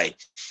should lie,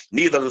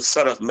 neither the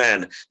son of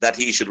man that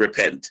he should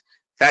repent.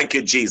 Thank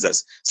you,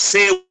 Jesus.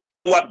 Say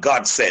what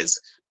God says,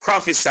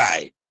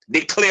 prophesy,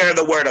 declare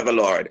the word of the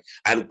Lord,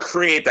 and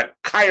create a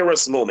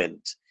kairos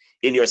moment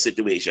in your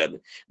situation.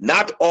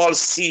 Not all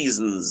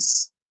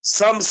seasons,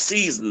 some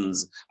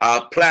seasons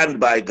are planned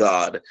by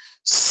God.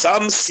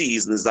 Some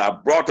seasons are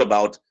brought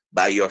about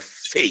by your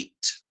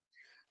faith,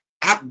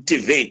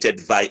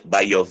 activated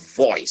by your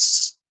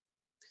voice.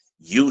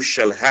 You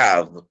shall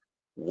have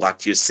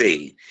what you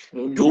say.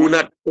 Do Amen.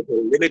 not put a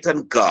limit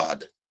on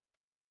God.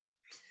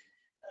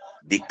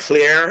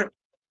 Declare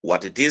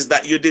what it is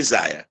that you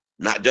desire,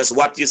 not just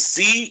what you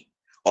see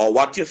or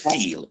what you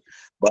feel,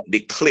 but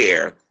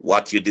declare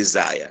what you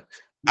desire.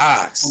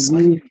 Ask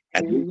and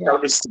you shall Hallelujah.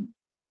 receive.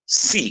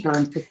 Seek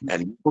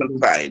and you will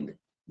find.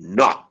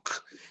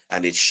 Knock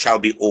and it shall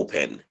be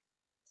open.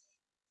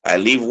 I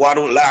leave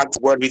one last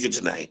word with you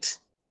tonight.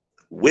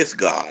 With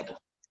God,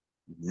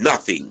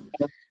 nothing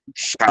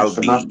shall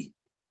be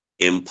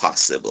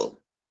impossible.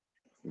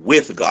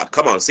 With God.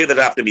 Come on, say that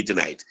after me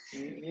tonight.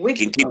 You With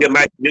can keep God. your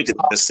mic muted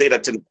and say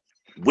that tonight.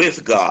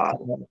 With God,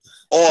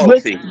 all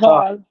With things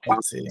God, are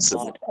Things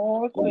possible.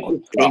 all With things.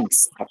 all God,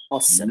 things are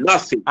possible.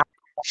 nothing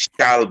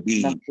shall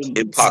be Nothing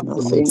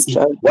impossible. Nothing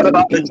shall What be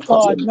about the With God,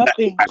 impossible. dream that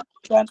you nothing have?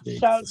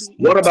 shall be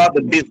What about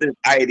the impossible. business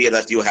idea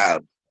that you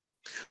have?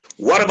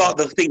 What about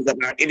the things that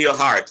are in your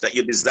heart that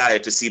you desire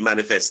to see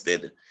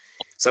manifested?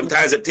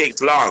 Sometimes it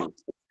takes long.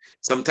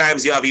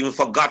 Sometimes you have even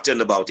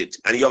forgotten about it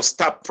and you have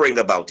stopped praying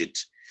about it.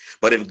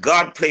 But if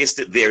God placed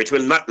it there, it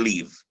will not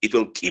leave. It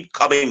will keep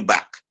coming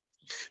back.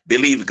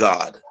 Believe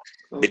God,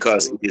 So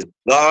because it true. is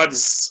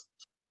God's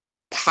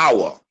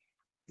power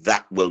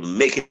that will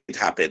make it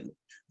happen.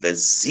 The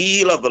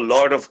zeal of the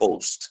Lord of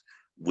hosts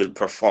will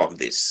perform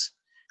this.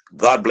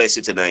 God bless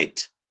you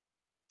tonight.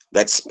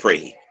 Let's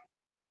pray.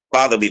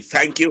 Father, we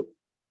thank you.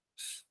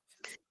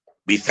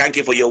 We thank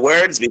you for your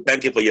words. We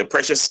thank you for your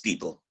precious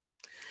people.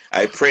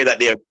 I pray that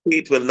their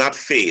faith will not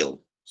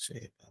fail,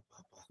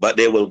 but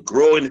they will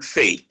grow in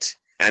faith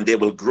and they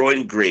will grow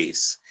in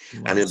grace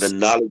and in the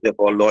knowledge of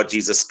our Lord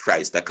Jesus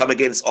Christ. That come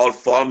against all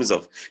forms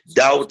of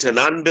doubt and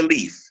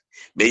unbelief.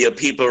 May your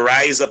people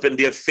rise up in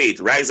their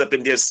faith, rise up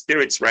in their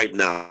spirits right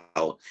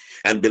now,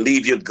 and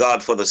believe you,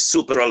 God, for the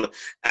supernatural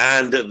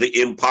and the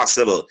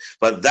impossible.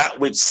 For that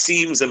which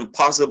seems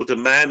impossible to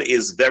man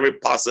is very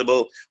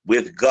possible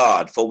with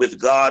God. For with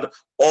God,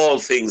 all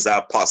things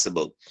are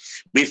possible.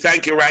 We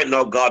thank you right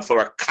now, God, for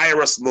a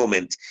kairos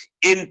moment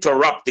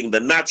interrupting the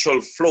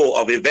natural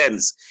flow of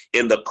events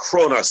in the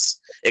chronos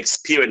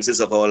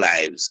experiences of our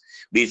lives.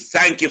 We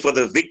thank you for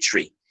the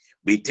victory.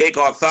 We take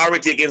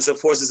authority against the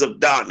forces of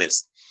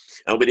darkness.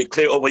 And we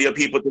declare over your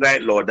people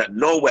tonight, Lord, that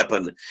no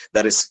weapon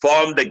that is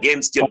formed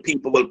against your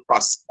people will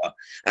prosper.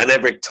 And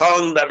every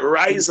tongue that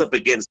rises up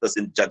against us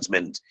in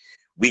judgment,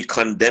 we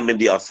condemn in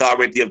the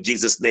authority of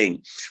Jesus'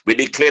 name. We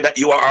declare that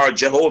you are our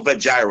Jehovah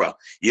Jireh.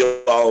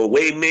 You are a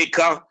way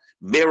maker,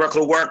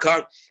 miracle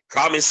worker,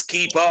 promise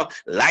keeper,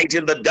 light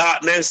in the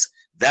darkness.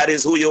 That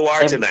is who you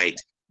are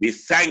tonight. We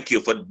thank you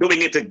for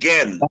doing it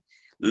again.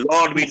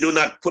 Lord, we do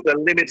not put a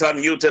limit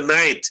on you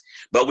tonight,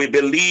 but we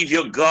believe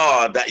you,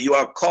 God, that you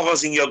are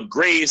causing your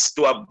grace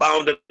to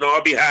abound on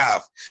our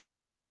behalf.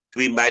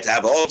 We might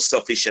have all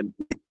sufficient.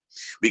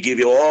 We give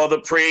you all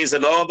the praise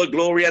and all the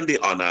glory and the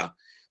honor,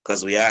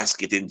 because we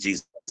ask it in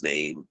Jesus'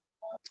 name.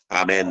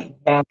 Amen.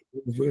 And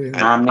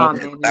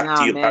Amen. back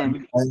to you.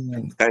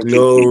 Amen. Thank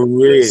you,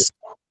 Glory. Jesus.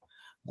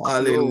 Glory.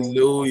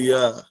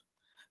 Hallelujah.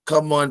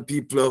 Come on,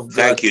 people of God,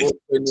 Thank you.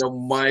 open your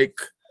mic.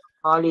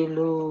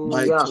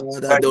 My Hallelujah.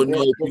 God, I Thank don't know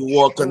Let if the you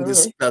walk on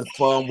this church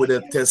platform with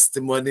a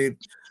testimony,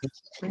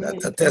 not a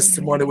say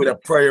testimony with a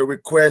amen. prayer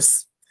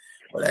request,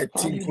 but I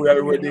think we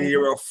already Hallelujah.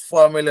 hear a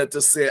formula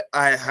to say,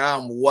 I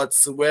am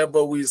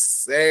whatsoever we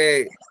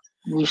say.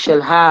 We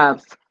shall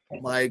have.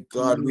 My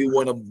God, we Mm.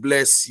 want to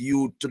bless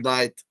you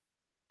tonight,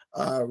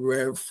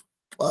 Rev.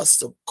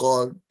 Pastor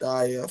Called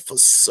Dyer, for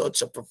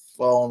such a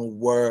profound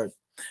word.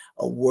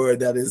 A word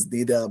that is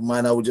needed.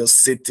 Man, I was just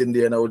sitting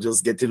there and I was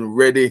just getting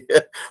ready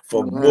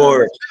for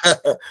more.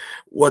 Yes.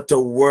 What a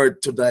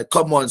word tonight.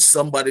 Come on,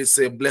 somebody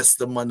say, bless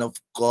the man of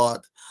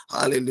God.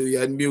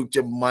 Hallelujah. And mute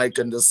your mic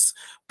and just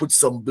put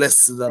some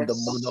blessings on the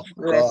man Bless, of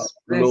God. bless,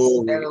 bless.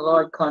 And Glory. the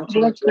Lord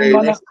continue Bless to the Praise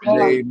man bless of the God.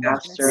 you, name of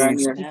Pastor, Jesus. and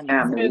Bless your the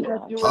family. pray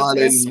that you will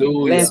bless him.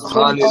 Hallelujah. Bless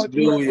Going you. out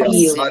in your Hallelujah.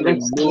 Heal. coming.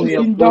 Bless you. Hallelujah.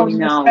 You're Sitting down,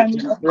 going you're out.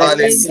 standing up for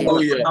Bless you.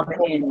 You're angels. Hallelujah. coming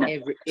in.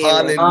 Every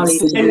area of my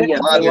Say Hallelujah. Hallelujah.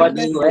 that Do God will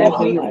bless you. Hallelujah.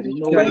 whatsoever He you will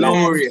need bless to you. do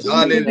Glory. He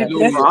will to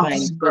bless Hallelujah.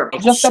 you. prosper.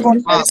 Just about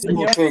everything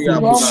you're Masukia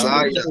strong. Hallelujah.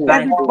 Messiah.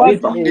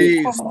 Everybody you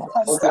Jesus. come in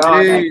Oh contact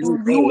God, I Jesus.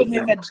 with, you will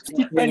make pray. a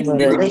difference in It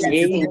their is, life.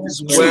 Blessing, it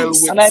is well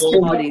with And I our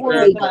put Jesus. the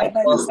word friend, that God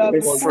has Apostle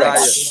started Paul to come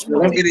Dyer. back Refresh. to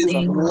life. It is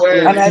Blessings,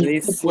 well, And I, it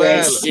is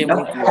well. blessings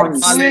I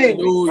upon pray you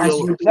Hallelujah. as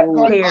you that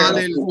God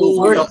declare the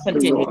word Hallelujah. of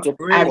the Lord, as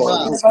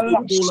Rema, you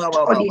everlasting Sukula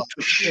Baba. study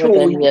to show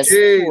burden, you. yes,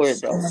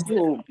 poured out. Jesus.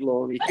 Oh,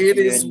 glory to It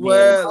your is name.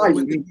 well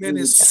with the Hallelujah.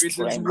 ministry. It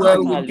is Strength.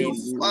 well with your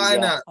Hallelujah. Hallelujah.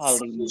 finance.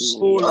 Hallelujah.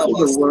 Kula Study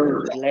the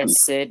word Basaya. and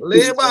Blessed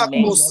be the Leba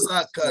name of the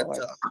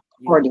Lord. Kosakata.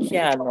 You accordingly.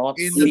 cannot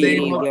In the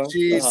name fail of your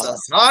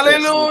God. Jesus. You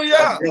Hallelujah.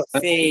 cannot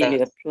fail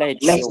your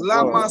pledge, Bless your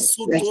Lama word. you.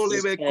 Bless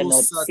You you. Sutolebe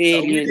cannot Kosata.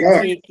 fail We you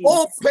Bless declare take him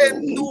through.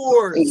 open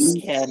You doors.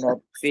 cannot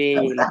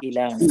fail. He'll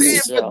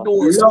Favor answer.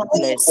 doors. lots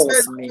Bless of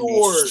his Open ministry.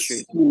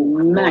 doors. Oh,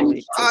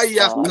 glory to manifest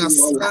God. in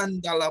your life.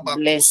 Ayakasanda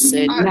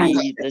Blessed Labakosaya.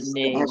 be the Manifest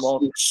name as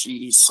of you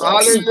Jesus.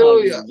 speak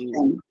Hallelujah.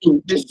 Hallelujah.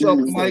 and Bishop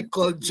introduce it.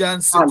 Michael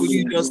Johnson, could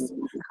you just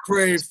Hallelujah.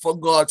 pray for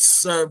God's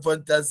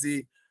servant as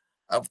he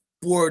have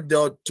poured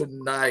out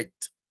tonight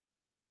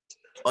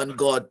on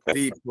God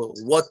people?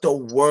 What a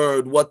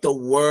word, what a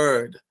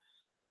word.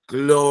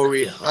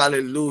 Glory,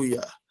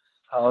 hallelujah.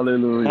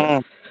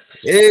 Hallelujah.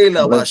 Hey,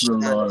 Bless the Labashanda.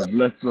 Lord.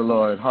 Bless the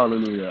Lord.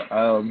 Hallelujah.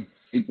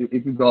 It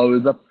is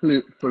always a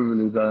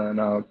privilege and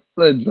a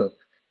pleasure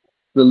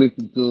to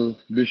listen to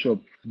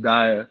Bishop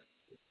Dyer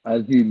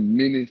as he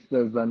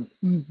ministers and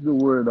teaches the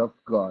word of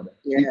God.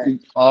 It Yes.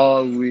 is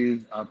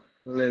always a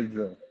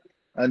pleasure.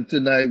 And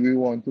tonight we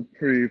want to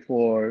pray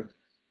for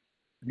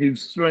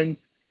his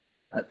strength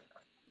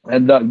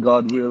and that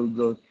God will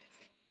just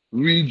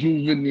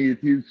rejuvenate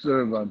his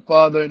servant.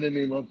 Father, in the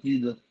name of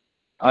Jesus,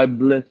 I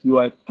bless you.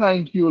 I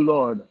thank you,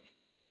 Lord,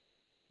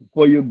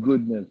 for your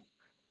goodness.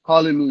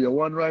 Hallelujah.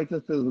 One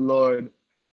writer says, Lord,